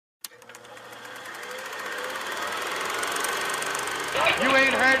You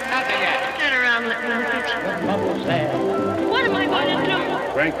ain't heard nothing yet. Get around the message. What bubble's that? What am I going to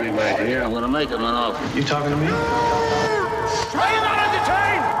do? Frankly, my dear, I'm going to make him an offer. You talking to me? Are you not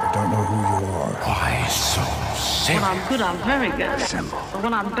entertained? I don't know who you are. Why so serious? When I'm good, I'm very good. Simple. But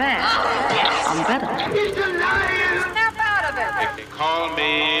when I'm bad, I'm better. He's a liar. Snap out of it. They call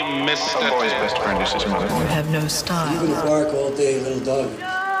me Mr. A boy's best friend is his mother. You have no style. You can bark all day, little dog.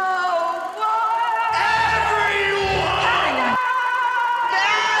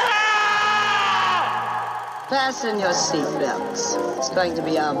 Fasten your seatbelts. It's going to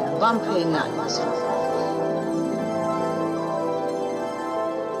be a bumpy night.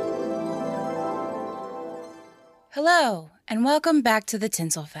 Hello, and welcome back to the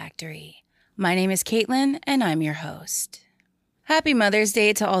Tinsel Factory. My name is Caitlin, and I'm your host. Happy Mother's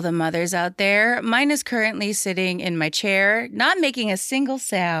Day to all the mothers out there. Mine is currently sitting in my chair, not making a single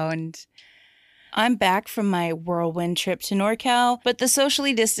sound. I'm back from my whirlwind trip to NorCal, but the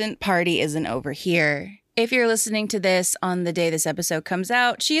socially distant party isn't over here. If you're listening to this on the day this episode comes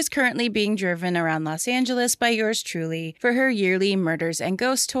out, she is currently being driven around Los Angeles by yours truly for her yearly Murders and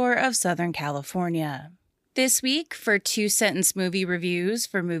Ghosts tour of Southern California. This week, for 2-sentence movie reviews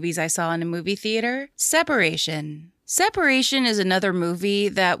for movies I saw in a movie theater, Separation. Separation is another movie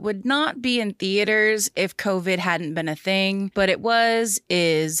that would not be in theaters if COVID hadn't been a thing, but it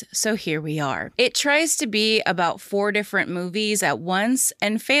is, so here we are. It tries to be about 4 different movies at once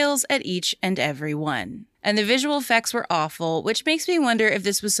and fails at each and every one. And the visual effects were awful, which makes me wonder if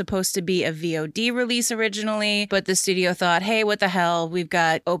this was supposed to be a VOD release originally, but the studio thought, hey, what the hell, we've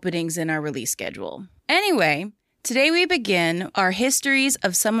got openings in our release schedule. Anyway, today we begin our histories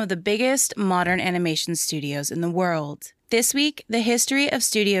of some of the biggest modern animation studios in the world. This week, the history of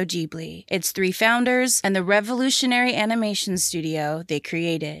Studio Ghibli, its 3 founders, and the revolutionary animation studio they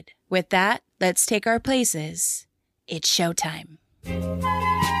created. With that, let's take our places. It's showtime.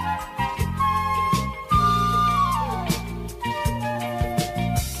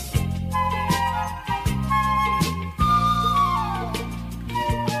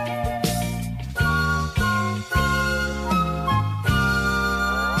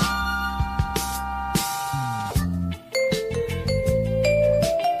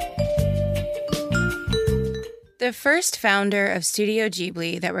 The first founder of Studio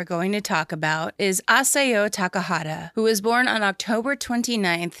Ghibli that we're going to talk about is Isao Takahata, who was born on October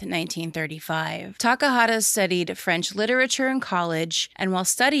 29th, 1935. Takahata studied French literature in college, and while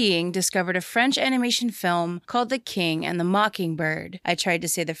studying, discovered a French animation film called The King and the Mockingbird. I tried to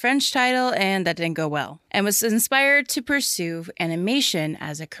say the French title, and that didn't go well, and was inspired to pursue animation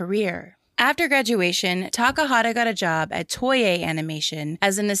as a career. After graduation, Takahata got a job at Toei Animation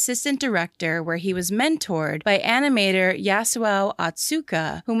as an assistant director where he was mentored by animator Yasuo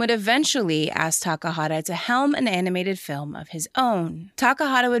Otsuka, whom would eventually ask Takahata to helm an animated film of his own.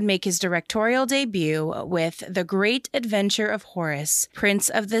 Takahata would make his directorial debut with The Great Adventure of Horace, Prince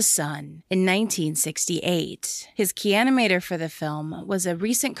of the Sun, in 1968. His key animator for the film was a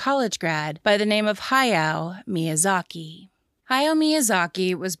recent college grad by the name of Hayao Miyazaki. Hayao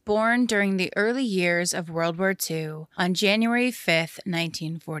Miyazaki was born during the early years of World War II on January 5,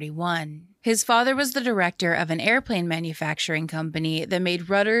 1941. His father was the director of an airplane manufacturing company that made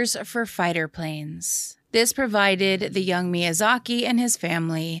rudders for fighter planes. This provided the young Miyazaki and his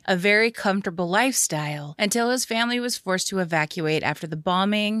family a very comfortable lifestyle until his family was forced to evacuate after the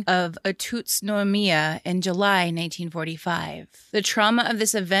bombing of Utsunomiya in July 1945. The trauma of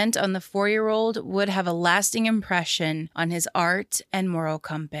this event on the 4-year-old would have a lasting impression on his art and moral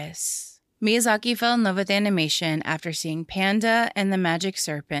compass. Miyazaki fell in love with animation after seeing Panda and the Magic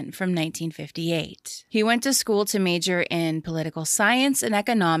Serpent from 1958. He went to school to major in political science and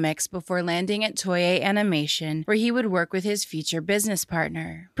economics before landing at Toei Animation, where he would work with his future business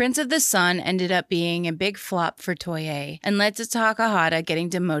partner. Prince of the Sun ended up being a big flop for Toei and led to Takahata getting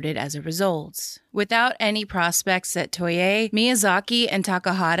demoted as a result. Without any prospects at Toei, Miyazaki and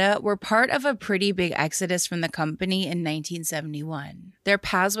Takahata were part of a pretty big exodus from the company in 1971. Their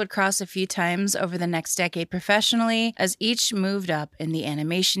paths would cross a few times over the next decade professionally, as each moved up in the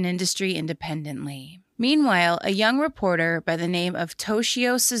animation industry independently. Meanwhile, a young reporter by the name of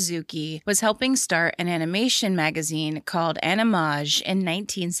Toshio Suzuki was helping start an animation magazine called Animage in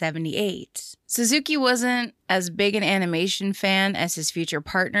 1978. Suzuki wasn't as big an animation fan as his future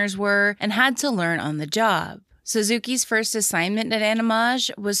partners were and had to learn on the job. Suzuki's first assignment at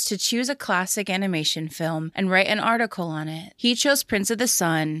Animage was to choose a classic animation film and write an article on it. He chose Prince of the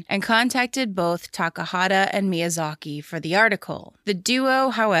Sun and contacted both Takahata and Miyazaki for the article. The duo,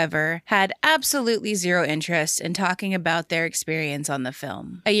 however, had absolutely zero interest in talking about their experience on the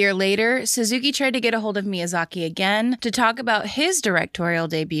film. A year later, Suzuki tried to get a hold of Miyazaki again to talk about his directorial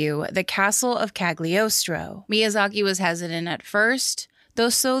debut, The Castle of Cagliostro. Miyazaki was hesitant at first, though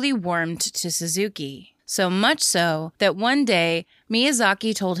slowly warmed to Suzuki. So much so that one day,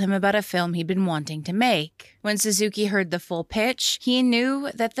 Miyazaki told him about a film he'd been wanting to make. When Suzuki heard the full pitch, he knew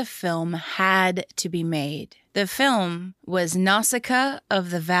that the film had to be made. The film was Nausicaa of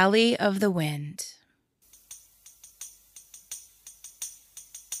the Valley of the Wind.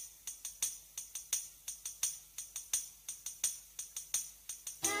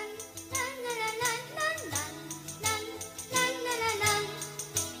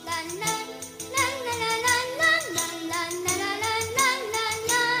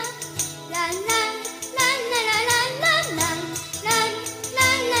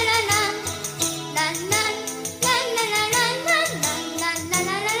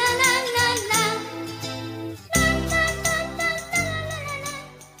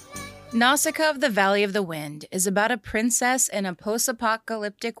 Nausicaa of the Valley of the Wind is about a princess in a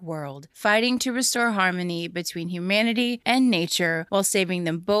post-apocalyptic world fighting to restore harmony between humanity and nature while saving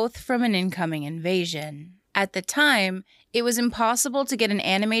them both from an incoming invasion. At the time, it was impossible to get an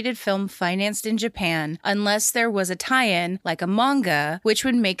animated film financed in Japan unless there was a tie-in, like a manga, which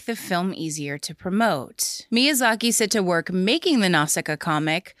would make the film easier to promote. Miyazaki set to work making the Nausicaa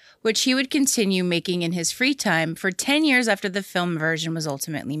comic, which he would continue making in his free time for 10 years after the film version was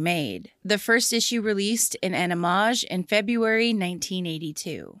ultimately made. The first issue released in Animage in February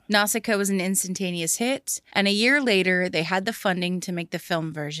 1982. Nausicaa was an instantaneous hit, and a year later, they had the funding to make the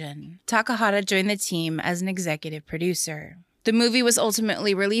film version. Takahata joined the team as an executive producer. The movie was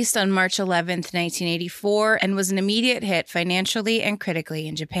ultimately released on March 11th, 1984, and was an immediate hit financially and critically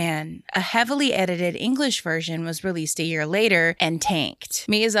in Japan. A heavily edited English version was released a year later and tanked.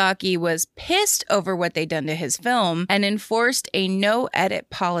 Miyazaki was pissed over what they'd done to his film and enforced a no-edit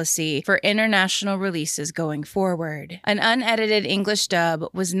policy for international releases going forward. An unedited English dub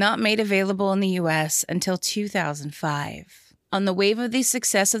was not made available in the US until 2005. On the wave of the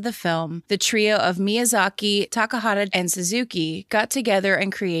success of the film, the trio of Miyazaki, Takahata, and Suzuki got together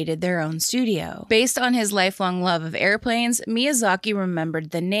and created their own studio. Based on his lifelong love of airplanes, Miyazaki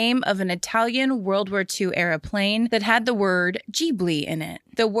remembered the name of an Italian World War II-era plane that had the word Ghibli in it.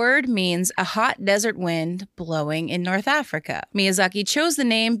 The word means a hot desert wind blowing in North Africa. Miyazaki chose the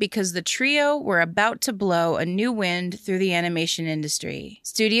name because the trio were about to blow a new wind through the animation industry.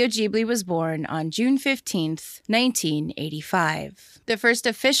 Studio Ghibli was born on June 15th, 1985. The first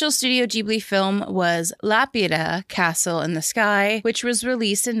official Studio Ghibli film was Laputa, Castle in the Sky, which was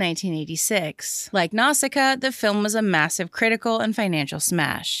released in 1986. Like Nausicaa, the film was a massive critical and financial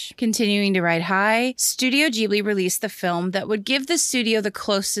smash. Continuing to ride high, Studio Ghibli released the film that would give the studio the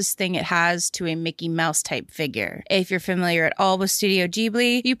closest thing it has to a Mickey Mouse type figure. If you're familiar at all with Studio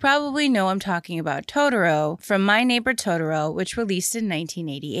Ghibli, you probably know I'm talking about Totoro from My Neighbor Totoro, which released in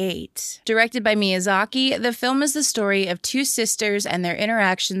 1988. Directed by Miyazaki, the film is the story of two sisters and their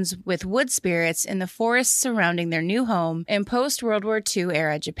interactions with wood spirits in the forests surrounding their new home in post-World War II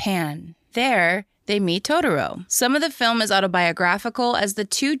era Japan. There, they meet Totoro. Some of the film is autobiographical as the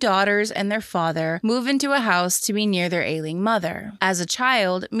two daughters and their father move into a house to be near their ailing mother. As a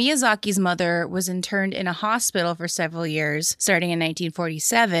child, Miyazaki's mother was interned in a hospital for several years, starting in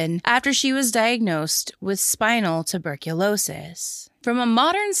 1947, after she was diagnosed with spinal tuberculosis. From a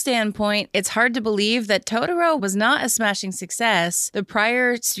modern standpoint, it's hard to believe that Totoro was not a smashing success the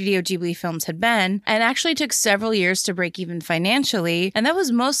prior Studio Ghibli films had been, and actually took several years to break even financially, and that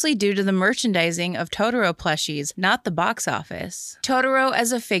was mostly due to the merchandising of Totoro plushies, not the box office. Totoro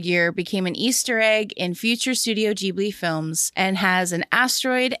as a figure became an Easter egg in future Studio Ghibli films, and has an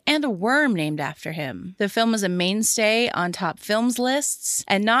asteroid and a worm named after him. The film is a mainstay on top films lists,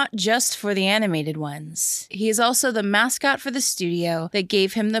 and not just for the animated ones. He is also the mascot for the studio that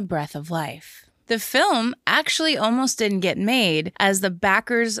gave him the breath of life. The film actually almost didn't get made, as the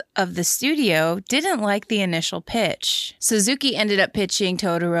backers of the studio didn't like the initial pitch. Suzuki ended up pitching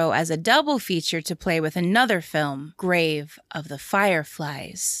Totoro as a double feature to play with another film, Grave of the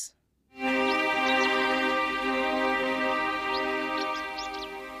Fireflies.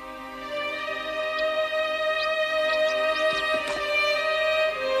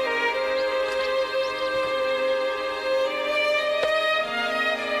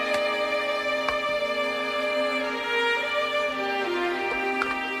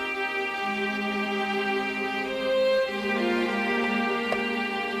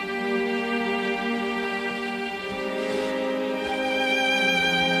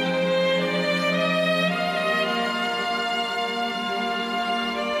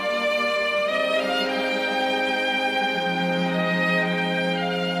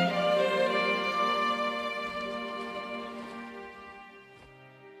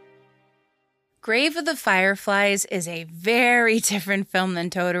 Grave of the Fireflies is a very different film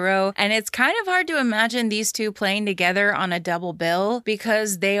than Totoro, and it's kind of hard to imagine these two playing together on a double bill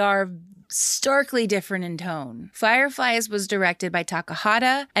because they are starkly different in tone. Fireflies was directed by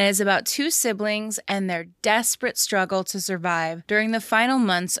Takahata and is about two siblings and their desperate struggle to survive during the final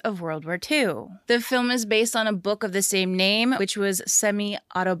months of World War II. The film is based on a book of the same name, which was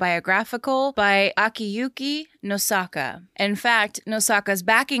semi-autobiographical by Akiyuki Nosaka. In fact, Nosaka's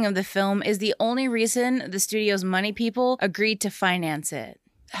backing of the film is the only reason the studio's money people agreed to finance it.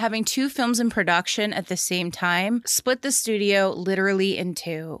 Having two films in production at the same time split the studio literally in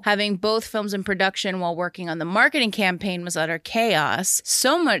two. Having both films in production while working on the marketing campaign was utter chaos,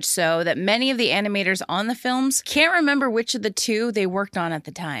 so much so that many of the animators on the films can't remember which of the two they worked on at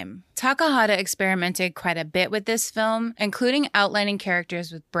the time. Takahata experimented quite a bit with this film, including outlining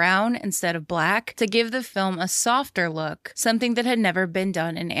characters with brown instead of black to give the film a softer look, something that had never been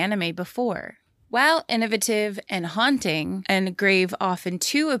done in anime before. While innovative and haunting, and Grave often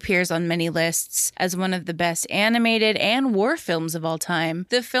too appears on many lists as one of the best animated and war films of all time,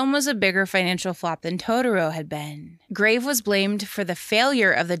 the film was a bigger financial flop than Totoro had been. Grave was blamed for the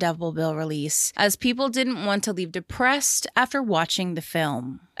failure of the double bill release, as people didn't want to leave depressed after watching the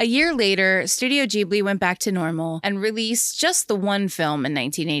film. A year later, Studio Ghibli went back to normal and released just the one film in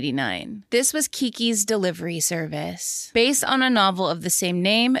 1989. This was Kiki's Delivery Service. Based on a novel of the same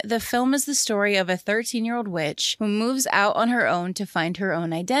name, the film is the story of a 13-year-old witch who moves out on her own to find her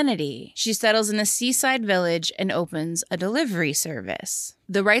own identity. She settles in a seaside village and opens a delivery service.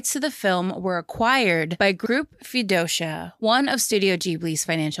 The rights to the film were acquired by Group Fidosha, one of Studio Ghibli's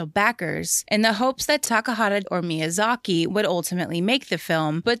financial backers, in the hopes that Takahata or Miyazaki would ultimately make the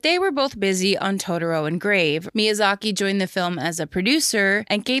film, but they were both busy on Totoro and Grave. Miyazaki joined the film as a producer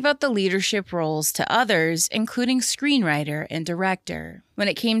and gave out the leadership roles to others, including screenwriter and director. When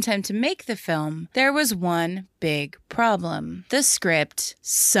it came time to make the film, there was one big problem. The script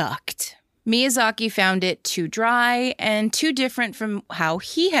sucked. Miyazaki found it too dry and too different from how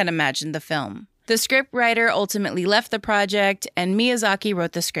he had imagined the film. The scriptwriter ultimately left the project, and Miyazaki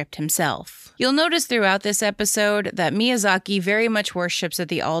wrote the script himself. You'll notice throughout this episode that Miyazaki very much worships at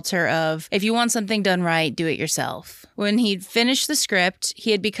the altar of, if you want something done right, do it yourself. When he'd finished the script,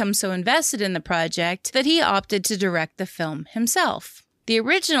 he had become so invested in the project that he opted to direct the film himself. The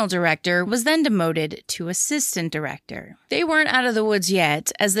original director was then demoted to assistant director. They weren't out of the woods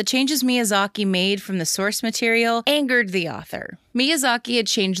yet, as the changes Miyazaki made from the source material angered the author. Miyazaki had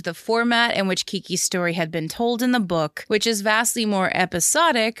changed the format in which Kiki's story had been told in the book, which is vastly more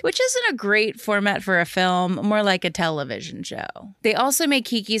episodic, which isn't a great format for a film, more like a television show. They also made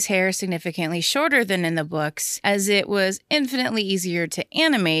Kiki's hair significantly shorter than in the books, as it was infinitely easier to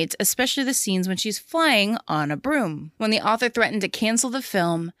animate, especially the scenes when she's flying on a broom. When the author threatened to cancel the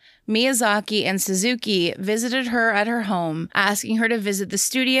film, Miyazaki and Suzuki visited her at her home, asking her to visit the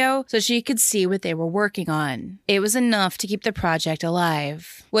studio so she could see what they were working on. It was enough to keep the project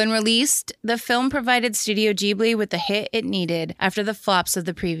alive. When released, the film provided Studio Ghibli with the hit it needed after the flops of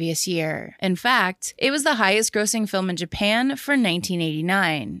the previous year. In fact, it was the highest-grossing film in Japan for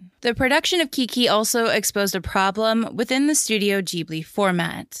 1989. The production of Kiki also exposed a problem within the Studio Ghibli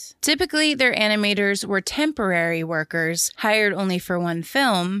format. Typically, their animators were temporary workers, hired only for one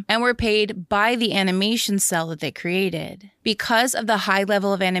film, and were paid by the animation cell that they created. Because of the high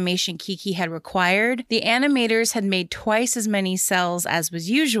level of animation Kiki had required, the animators had made twice as many cells as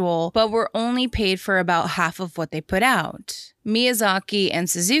was usual, but were only paid for about half of what they put out. Miyazaki and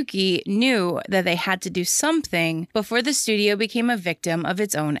Suzuki knew that they had to do something before the studio became a victim of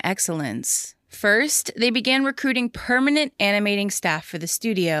its own excellence. First, they began recruiting permanent animating staff for the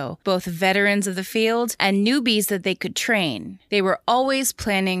studio, both veterans of the field and newbies that they could train. They were always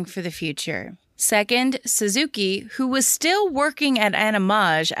planning for the future. Second, Suzuki, who was still working at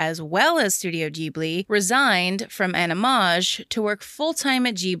Animage as well as Studio Ghibli, resigned from Animage to work full-time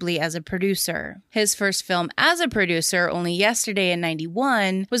at Ghibli as a producer. His first film as a producer, Only Yesterday in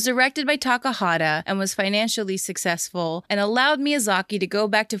 '91, was directed by Takahata and was financially successful and allowed Miyazaki to go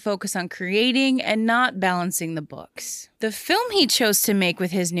back to focus on creating and not balancing the books. The film he chose to make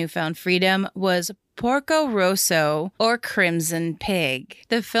with his newfound freedom was Porco Rosso, or Crimson Pig.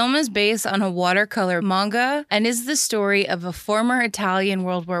 The film is based on a watercolor manga and is the story of a former Italian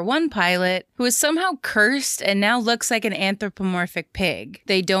World War I pilot who is somehow cursed and now looks like an anthropomorphic pig.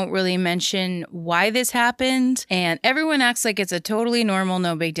 They don't really mention why this happened, and everyone acts like it's a totally normal,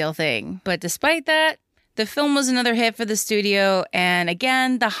 no big deal thing. But despite that, the film was another hit for the studio, and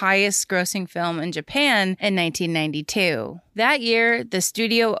again, the highest grossing film in Japan in 1992. That year, the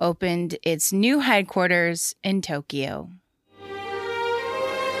studio opened its new headquarters in Tokyo.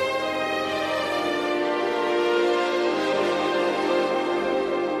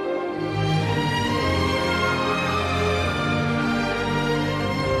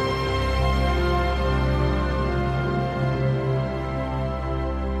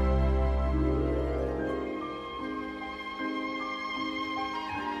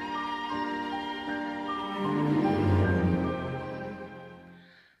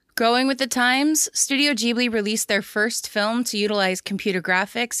 Going with the times, Studio Ghibli released their first film to utilize computer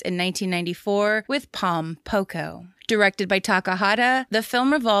graphics in 1994 with Pom Poko. Directed by Takahata, the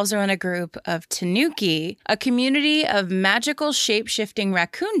film revolves around a group of tanuki, a community of magical shape-shifting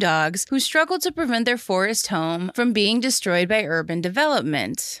raccoon dogs who struggle to prevent their forest home from being destroyed by urban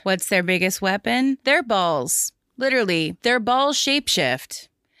development. What's their biggest weapon? Their balls. Literally, their balls shapeshift.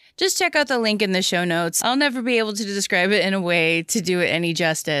 Just check out the link in the show notes. I'll never be able to describe it in a way to do it any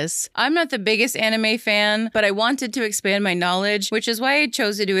justice. I'm not the biggest anime fan, but I wanted to expand my knowledge, which is why I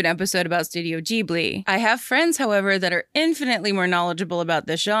chose to do an episode about Studio Ghibli. I have friends, however, that are infinitely more knowledgeable about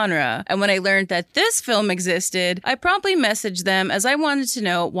this genre, and when I learned that this film existed, I promptly messaged them as I wanted to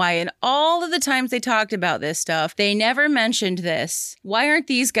know why in all of the times they talked about this stuff, they never mentioned this. Why aren't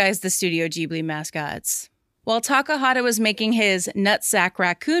these guys the Studio Ghibli mascots? While Takahata was making his Nutsack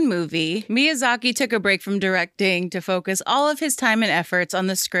Raccoon movie, Miyazaki took a break from directing to focus all of his time and efforts on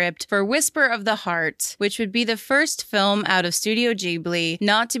the script for Whisper of the Heart, which would be the first film out of Studio Ghibli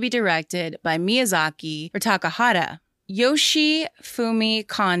not to be directed by Miyazaki or Takahata. Yoshifumi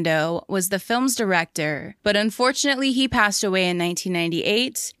Kondo was the film's director, but unfortunately he passed away in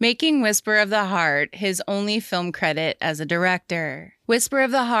 1998, making Whisper of the Heart his only film credit as a director. Whisper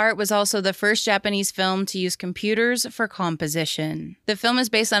of the Heart was also the first Japanese film to use computers for composition. The film is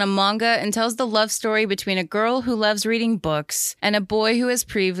based on a manga and tells the love story between a girl who loves reading books and a boy who has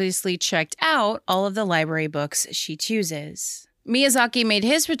previously checked out all of the library books she chooses. Miyazaki made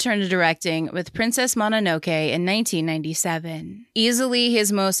his return to directing with Princess Mononoke in 1997. Easily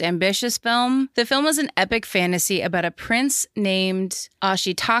his most ambitious film, the film was an epic fantasy about a prince named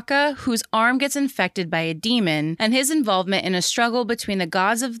Ashitaka whose arm gets infected by a demon and his involvement in a struggle between the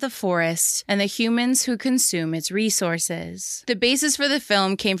gods of the forest and the humans who consume its resources. The basis for the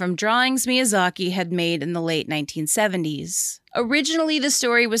film came from drawings Miyazaki had made in the late 1970s. Originally, the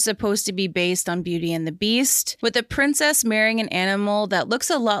story was supposed to be based on Beauty and the Beast, with a princess marrying an animal that looks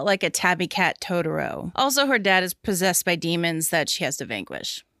a lot like a tabby cat Totoro. Also, her dad is possessed by demons that she has to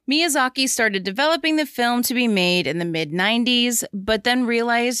vanquish. Miyazaki started developing the film to be made in the mid-90s, but then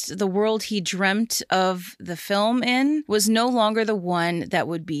realized the world he dreamt of the film in was no longer the one that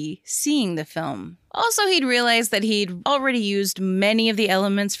would be seeing the film. Also, he'd realized that he'd already used many of the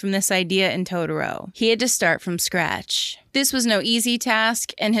elements from this idea in Totoro. He had to start from scratch. This was no easy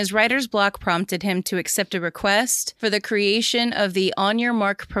task, and his writer's block prompted him to accept a request for the creation of the On Your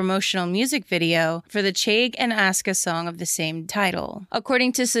Mark promotional music video for the Chage and Asuka song of the same title.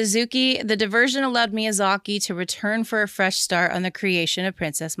 According to Suzuki, the diversion allowed Miyazaki to return for a fresh start on the creation of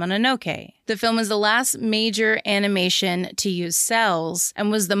Princess Mononoke. The film is the last major animation to use cells and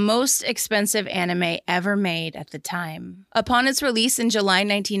was the most expensive anime ever made at the time. Upon its release in July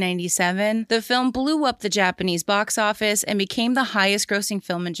 1997, the film blew up the Japanese box office and became the highest-grossing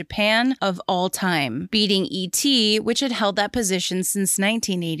film in Japan of all time, beating E.T., which had held that position since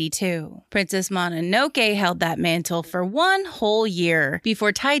 1982. Princess Mononoke held that mantle for one whole year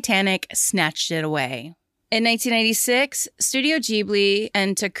before Titanic snatched it away. In 1996, Studio Ghibli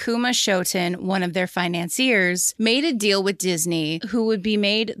and Takuma Shoten, one of their financiers, made a deal with Disney, who would be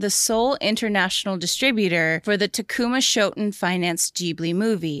made the sole international distributor for the Takuma Shoten financed Ghibli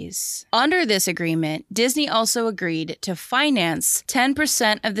movies. Under this agreement, Disney also agreed to finance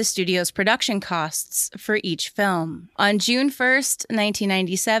 10% of the studio's production costs for each film. On June 1st,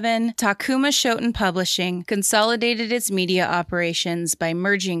 1997, Takuma Shoten Publishing consolidated its media operations by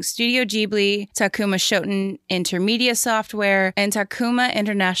merging Studio Ghibli, Takuma Shoten Intermedia Software, and Takuma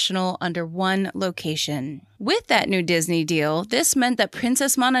International under one location. With that new Disney deal, this meant that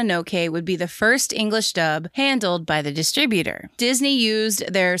Princess Mononoke would be the first English dub handled by the distributor. Disney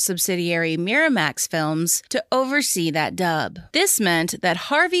used their subsidiary Miramax Films to oversee that dub. This meant that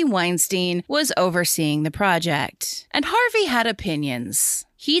Harvey Weinstein was overseeing the project. And Harvey had opinions.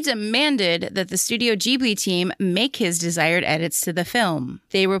 He demanded that the Studio Ghibli team make his desired edits to the film.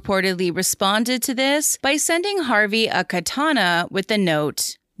 They reportedly responded to this by sending Harvey a katana with the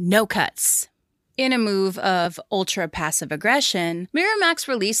note, "No cuts." In a move of ultra passive aggression, Miramax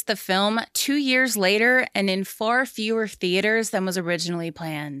released the film 2 years later and in far fewer theaters than was originally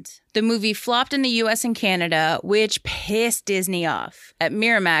planned. The movie flopped in the US and Canada, which pissed Disney off. At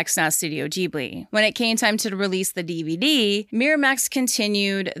Miramax, not Studio Ghibli. When it came time to release the DVD, Miramax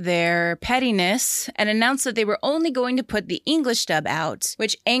continued their pettiness and announced that they were only going to put the English dub out,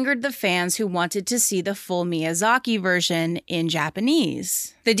 which angered the fans who wanted to see the full Miyazaki version in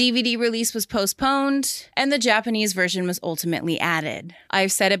Japanese. The DVD release was postponed, and the Japanese version was ultimately added.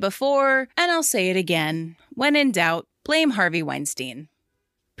 I've said it before, and I'll say it again. When in doubt, blame Harvey Weinstein.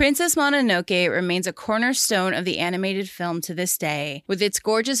 Princess Mononoke remains a cornerstone of the animated film to this day, with its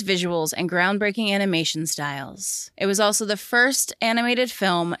gorgeous visuals and groundbreaking animation styles. It was also the first animated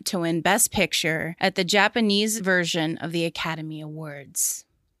film to win Best Picture at the Japanese version of the Academy Awards.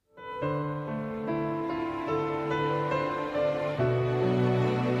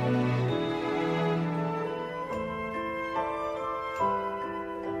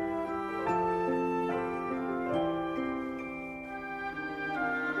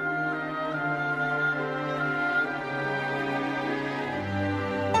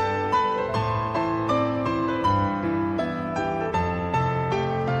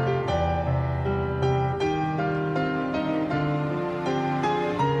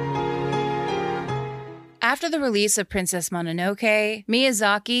 After the release of Princess Mononoke,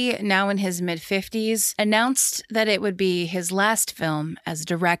 Miyazaki, now in his mid-50s, announced that it would be his last film as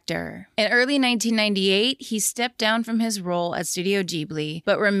director. In early 1998, he stepped down from his role at Studio Ghibli,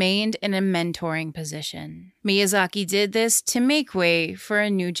 but remained in a mentoring position. Miyazaki did this to make way for a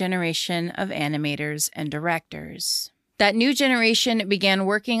new generation of animators and directors. That new generation began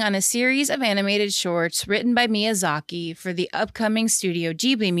working on a series of animated shorts written by Miyazaki for the upcoming Studio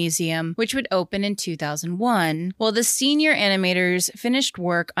Ghibli Museum, which would open in 2001, while the senior animators finished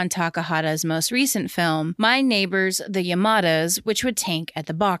work on Takahata's most recent film, My Neighbors the Yamadas, which would tank at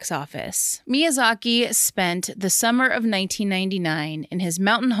the box office. Miyazaki spent the summer of 1999 in his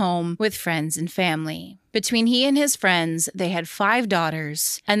mountain home with friends and family. Between he and his friends, they had 5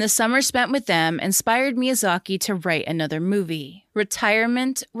 daughters, and the summer spent with them inspired Miyazaki to write another movie.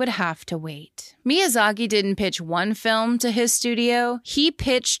 Retirement would have to wait. Miyazaki didn't pitch one film to his studio, he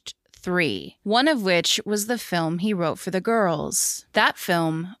pitched 3, one of which was the film he wrote for the girls. That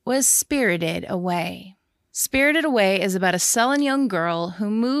film was Spirited Away. Spirited Away is about a sullen young girl who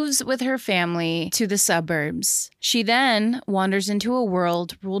moves with her family to the suburbs. She then wanders into a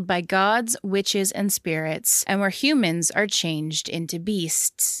world ruled by gods, witches, and spirits, and where humans are changed into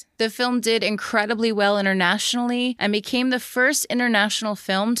beasts. The film did incredibly well internationally and became the first international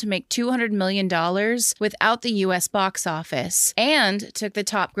film to make $200 million without the US box office, and took the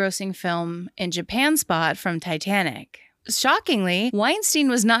top-grossing film in Japan spot from Titanic. Shockingly, Weinstein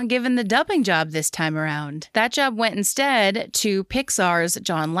was not given the dubbing job this time around. That job went instead to Pixar's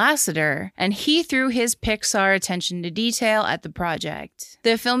John Lasseter, and he threw his Pixar attention to detail at the project.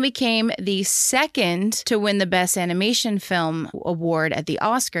 The film became the second to win the Best Animation Film award at the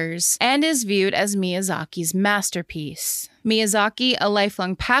Oscars, and is viewed as Miyazaki's masterpiece. Miyazaki, a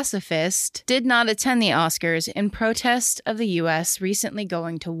lifelong pacifist, did not attend the Oscars in protest of the US recently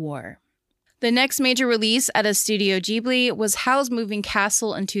going to war. The next major release at a Studio Ghibli was Howl's Moving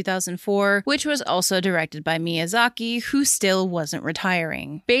Castle in 2004, which was also directed by Miyazaki, who still wasn't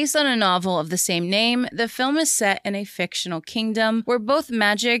retiring. Based on a novel of the same name, the film is set in a fictional kingdom where both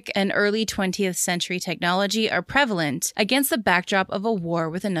magic and early 20th century technology are prevalent against the backdrop of a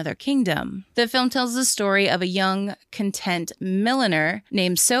war with another kingdom. The film tells the story of a young, content milliner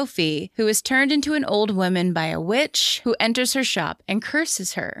named Sophie, who is turned into an old woman by a witch who enters her shop and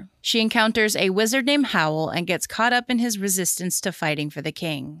curses her. She encounters a wizard named Howl and gets caught up in his resistance to fighting for the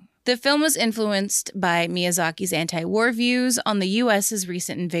king. The film was influenced by Miyazaki's anti-war views on the US's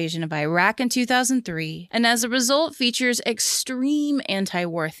recent invasion of Iraq in 2003, and as a result features extreme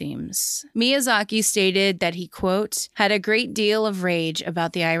anti-war themes. Miyazaki stated that he, quote, had a great deal of rage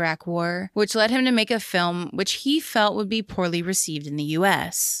about the Iraq war, which led him to make a film which he felt would be poorly received in the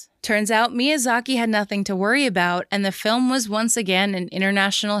US. Turns out Miyazaki had nothing to worry about, and the film was once again an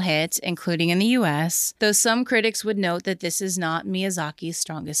international hit, including in the US, though some critics would note that this is not Miyazaki's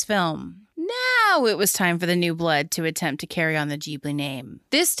strongest film. Now it was time for the new blood to attempt to carry on the Ghibli name.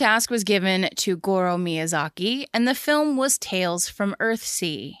 This task was given to Goro Miyazaki, and the film was Tales from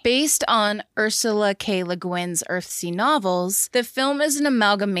Earthsea. Based on Ursula K. Le Guin's Earthsea novels, the film is an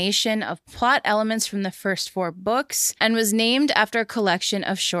amalgamation of plot elements from the first 4 books and was named after a collection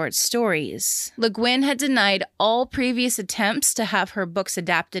of short stories. Le Guin had denied all previous attempts to have her books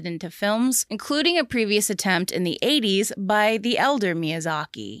adapted into films, including a previous attempt in the 80s by the elder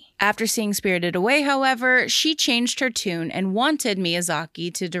Miyazaki. After seeing Spirited Away, however, she changed her tune and wanted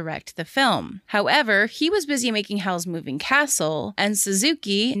Miyazaki to direct the film. However, he was busy making Howl's Moving Castle, and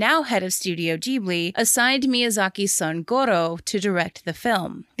Suzuki, now head of Studio Ghibli, assigned Miyazaki's son Goro to direct the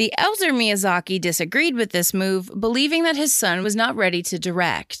film. The elder Miyazaki disagreed with this move, believing that his son was not ready to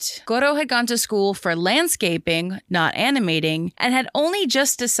direct. Goro had gone to school for landscaping, not animating, and had only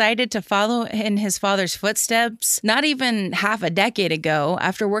just decided to follow in his father's footsteps not even half a decade ago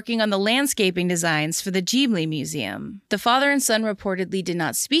after working working on the landscaping designs for the Ghibli Museum. The father and son reportedly did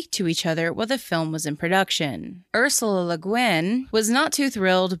not speak to each other while the film was in production. Ursula Le Guin was not too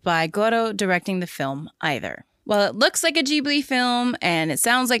thrilled by Goro directing the film either. While it looks like a Ghibli film, and it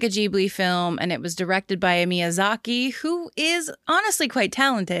sounds like a Ghibli film, and it was directed by a Miyazaki, who is honestly quite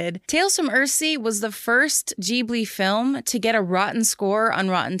talented, Tales from Earthsea was the first Ghibli film to get a rotten score on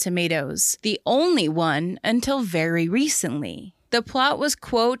Rotten Tomatoes, the only one until very recently. The plot was,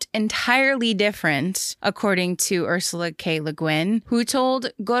 quote, entirely different, according to Ursula K. Le Guin, who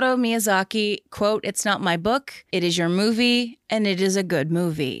told Goro Miyazaki, quote, it's not my book, it is your movie, and it is a good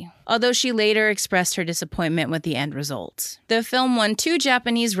movie. Although she later expressed her disappointment with the end result. The film won 2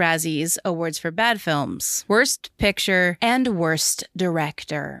 Japanese Razzies, awards for bad films, Worst Picture and Worst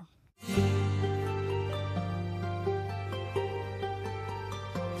Director.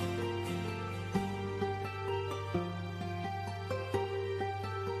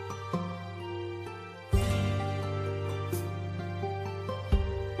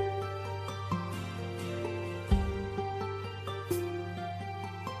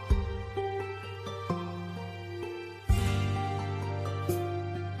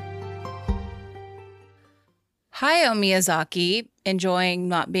 Hayao Miyazaki, enjoying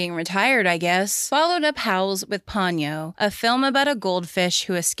not being retired, I guess, followed up Howl's with Ponyo, a film about a goldfish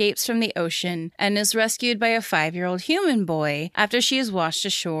who escapes from the ocean and is rescued by a 5-year-old human boy after she is washed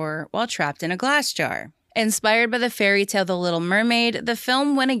ashore while trapped in a glass jar. Inspired by the fairy tale The Little Mermaid, the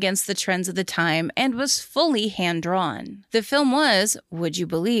film went against the trends of the time and was fully hand-drawn. The film was, would you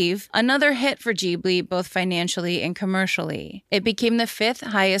believe, another hit for Ghibli both financially and commercially. It became the 5th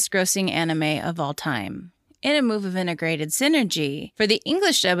highest-grossing anime of all time. In a move of integrated synergy, for the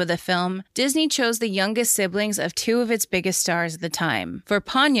English dub of the film, Disney chose the youngest siblings of 2 of its biggest stars at the time. For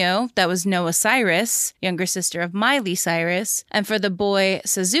Ponyo, that was Noah Cyrus, younger sister of Miley Cyrus, and for the boy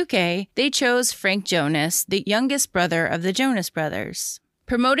Sasuke, they chose Frank Jonas, the youngest brother of the Jonas Brothers.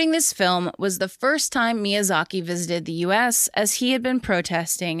 Promoting this film was the first time Miyazaki visited the US, as he had been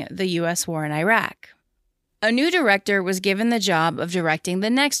protesting the US war in Iraq. A new director was given the job of directing the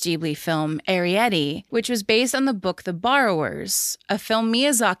next Ghibli film, Arrietty, which was based on the book The Borrowers, a film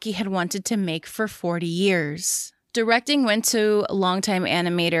Miyazaki had wanted to make for 40 years. Directing went to longtime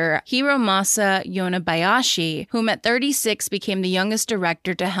animator Hiromasa Yonebayashi, whom at 36 became the youngest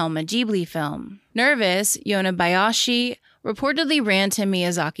director to helm a Ghibli film. Nervous, Yonebayashi reportedly ran to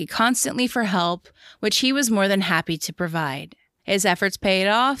Miyazaki constantly for help, which he was more than happy to provide. His efforts paid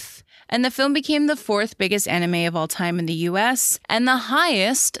off, and the film became the 4th biggest anime of all time in the US, and the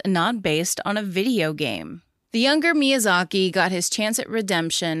highest not based on a video game. The younger Miyazaki got his chance at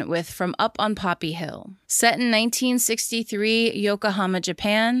redemption with From Up on Poppy Hill. Set in 1963 Yokohama,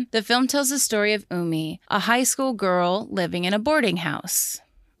 Japan, the film tells the story of Umi, a high school girl living in a boarding house.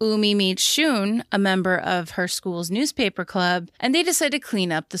 Umi meets Shun, a member of her school's newspaper club, and they decide to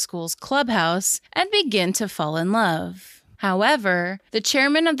clean up the school's clubhouse and begin to fall in love. However, the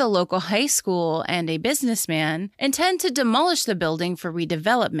chairman of the local high school and a businessman intend to demolish the building for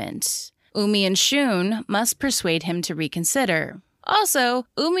redevelopment. Umi and Shun must persuade him to reconsider. Also,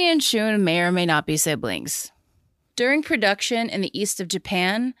 Umi and Shun may or may not be siblings. During production in the east of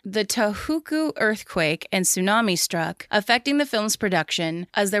Japan, the Tohoku earthquake and tsunami struck, affecting the film's production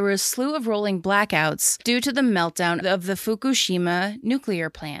as there were a slew of rolling blackouts due to the meltdown of the Fukushima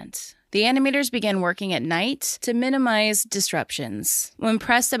nuclear plant. The animators began working at night to minimize disruptions. When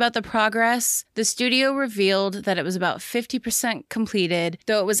pressed about the progress, the studio revealed that it was about 50% completed,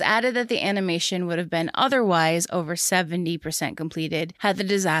 though it was added that the animation would have been otherwise over 70% completed had the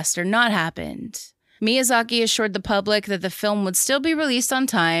disaster not happened. Miyazaki assured the public that the film would still be released on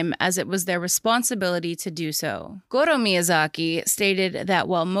time, as it was their responsibility to do so. Goro Miyazaki stated that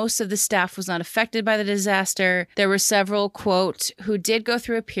while most of the staff was not affected by the disaster, there were several, quote, who did go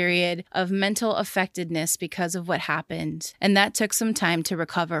through a period of mental affectedness because of what happened, and that took some time to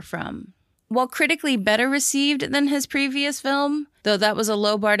recover from. While critically better received than his previous film, though that was a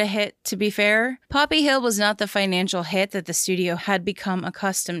low bar to hit, to be fair, Poppy Hill was not the financial hit that the studio had become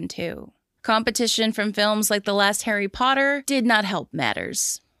accustomed to. Competition from films like The Last Harry Potter did not help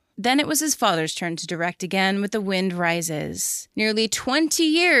matters. Then it was his father's turn to direct again with The Wind Rises. Nearly 20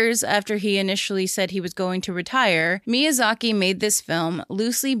 years after he initially said he was going to retire, Miyazaki made this film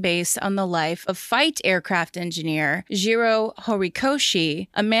loosely based on the life of fight aircraft engineer Jiro Horikoshi,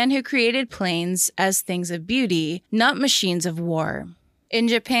 a man who created planes as things of beauty, not machines of war. In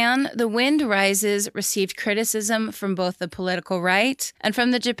Japan, The Wind Rises received criticism from both the political right and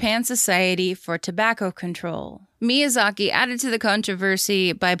from the Japan Society for Tobacco Control. Miyazaki added to the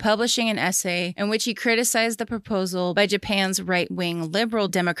controversy by publishing an essay in which he criticized the proposal by Japan's right-wing Liberal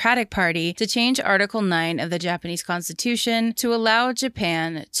Democratic Party to change Article 9 of the Japanese Constitution to allow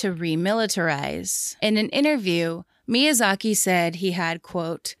Japan to remilitarize. In an interview, Miyazaki said he had,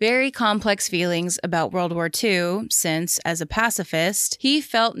 quote, very complex feelings about World War II since, as a pacifist, he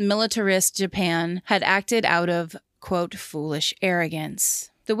felt militarist Japan had acted out of, quote, foolish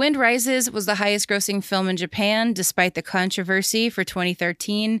arrogance. The Wind Rises was the highest-grossing film in Japan despite the controversy for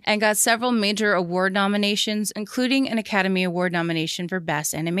 2013 and got several major award nominations, including an Academy Award nomination for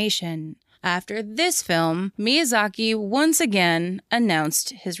Best Animation. After this film, Miyazaki once again announced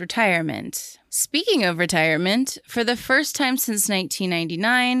his retirement. Speaking of retirement, for the first time since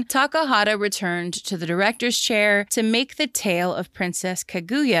 1999, Takahata returned to the director's chair to make The Tale of Princess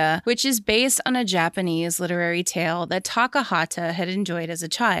Kaguya, which is based on a Japanese literary tale that Takahata had enjoyed as a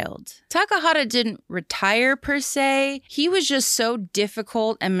child. Takahata didn't retire per se, he was just so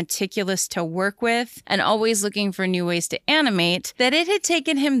difficult and meticulous to work with and always looking for new ways to animate that it had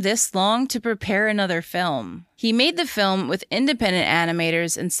taken him this long to prepare another film. He made the film with independent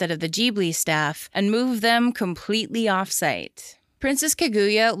animators instead of the Ghibli staff and moved them completely off-site. Princess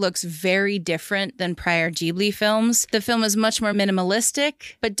Kaguya looks very different than prior Ghibli films. The film is much more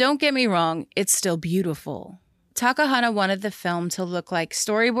minimalistic, but don't get me wrong, it's still beautiful. Takahata wanted the film to look like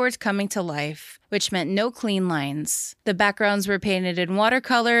storyboards coming to life, which meant no clean lines. The backgrounds were painted in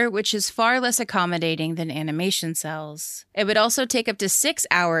watercolor, which is far less accommodating than animation cells. It would also take up to 6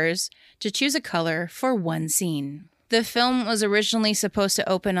 hours to choose a color for one scene. The film was originally supposed to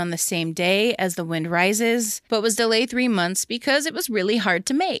open on the same day as The Wind Rises, but was delayed 3 months because it was really hard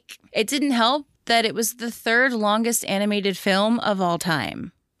to make. It didn't help that it was the third longest animated film of all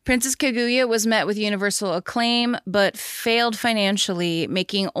time. Princess Kaguya was met with universal acclaim, but failed financially,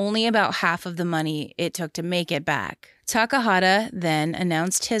 making only about half of the money it took to make it back. Takahata then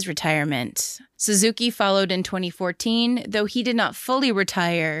announced his retirement. Suzuki followed in 2014, though he did not fully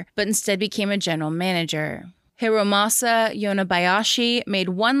retire, but instead became a general manager. Hiromasa Yonebayashi made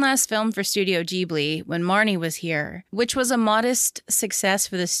one last film for Studio Ghibli when Marnie was here, which was a modest success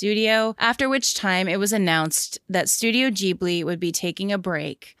for the studio, after which time it was announced that Studio Ghibli would be taking a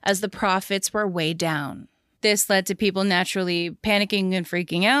break as the profits were way down. This led to people naturally panicking and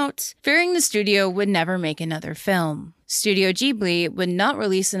freaking out, fearing the studio would never make another film. Studio Ghibli would not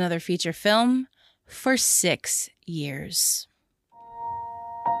release another feature film for 6 years.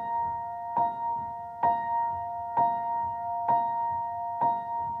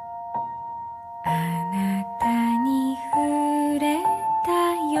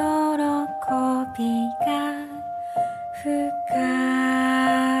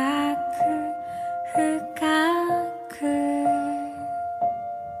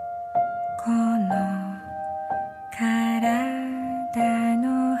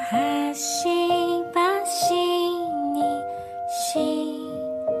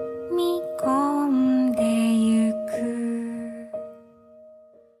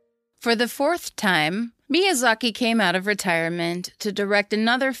 For the fourth time, Miyazaki came out of retirement to direct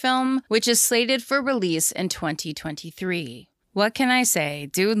another film, which is slated for release in 2023. What can I say?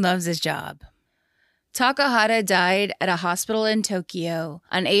 Dude loves his job. Takahata died at a hospital in Tokyo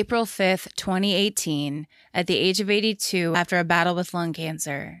on April 5th, 2018, at the age of 82 after a battle with lung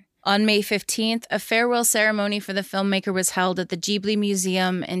cancer. On May 15th, a farewell ceremony for the filmmaker was held at the Ghibli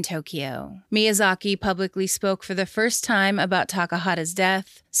Museum in Tokyo. Miyazaki publicly spoke for the first time about Takahata's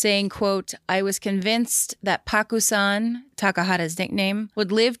death, saying, quote, I was convinced that Paku-san, Takahata's nickname,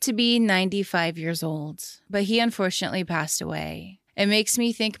 would live to be 95 years old, but he unfortunately passed away. It makes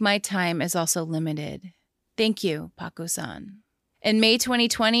me think my time is also limited. Thank you, Paku-san. In May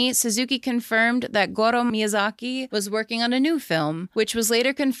 2020, Suzuki confirmed that Goro Miyazaki was working on a new film, which was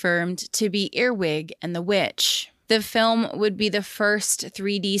later confirmed to be Earwig and the Witch. The film would be the first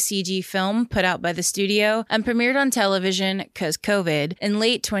 3D CG film put out by the studio and premiered on television, cause COVID, in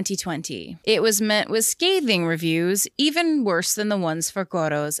late 2020. It was met with scathing reviews, even worse than the ones for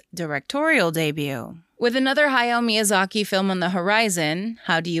Goro's directorial debut. With another Hayao Miyazaki film on the horizon,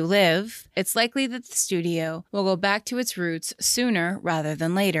 How Do You Live?, it's likely that the studio will go back to its roots sooner rather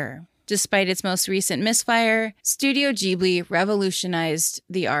than later. Despite its most recent misfire, Studio Ghibli revolutionized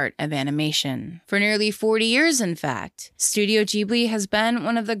the art of animation. For nearly 40 years, in fact, Studio Ghibli has been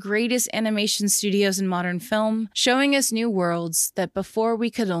one of the greatest animation studios in modern film, showing us new worlds that before we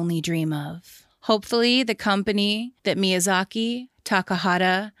could only dream of. Hopefully, the company that Miyazaki,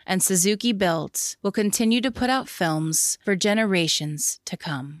 Takahata and Suzuki built will continue to put out films for generations to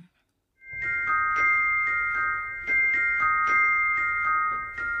come.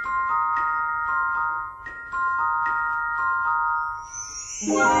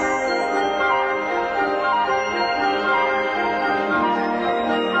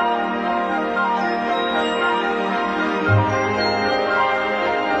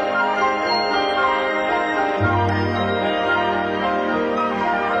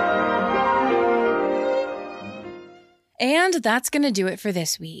 And that's going to do it for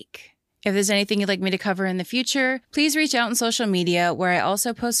this week. If there's anything you'd like me to cover in the future, please reach out on social media where I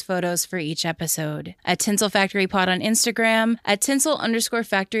also post photos for each episode. At Tinsel Factory Pod on Instagram, at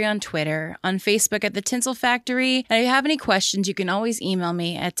Tinsel_Factory on Twitter, on Facebook at The Tinsel Factory, and if you have any questions, you can always email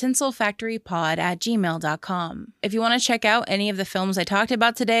me at tinselfactorypod@gmail.com. If you want to check out any of the films I talked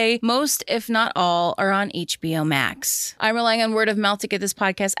about today, most, if not all, are on HBO Max. I'm relying on word of mouth to get this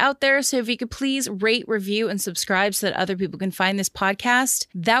podcast out there, so if you could please rate, review, and subscribe so that other people can find this podcast,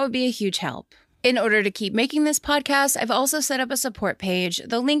 that would be a huge help. In order to keep making this podcast, I've also set up a support page,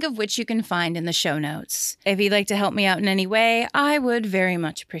 the link of which you can find in the show notes. If you'd like to help me out in any way, I would very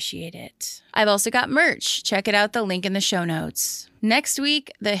much appreciate it. I've also got merch. Check it out, the link in the show notes. Next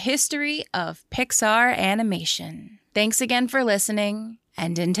week, the history of Pixar animation. Thanks again for listening,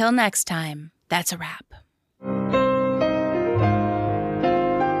 and until next time, that's a wrap.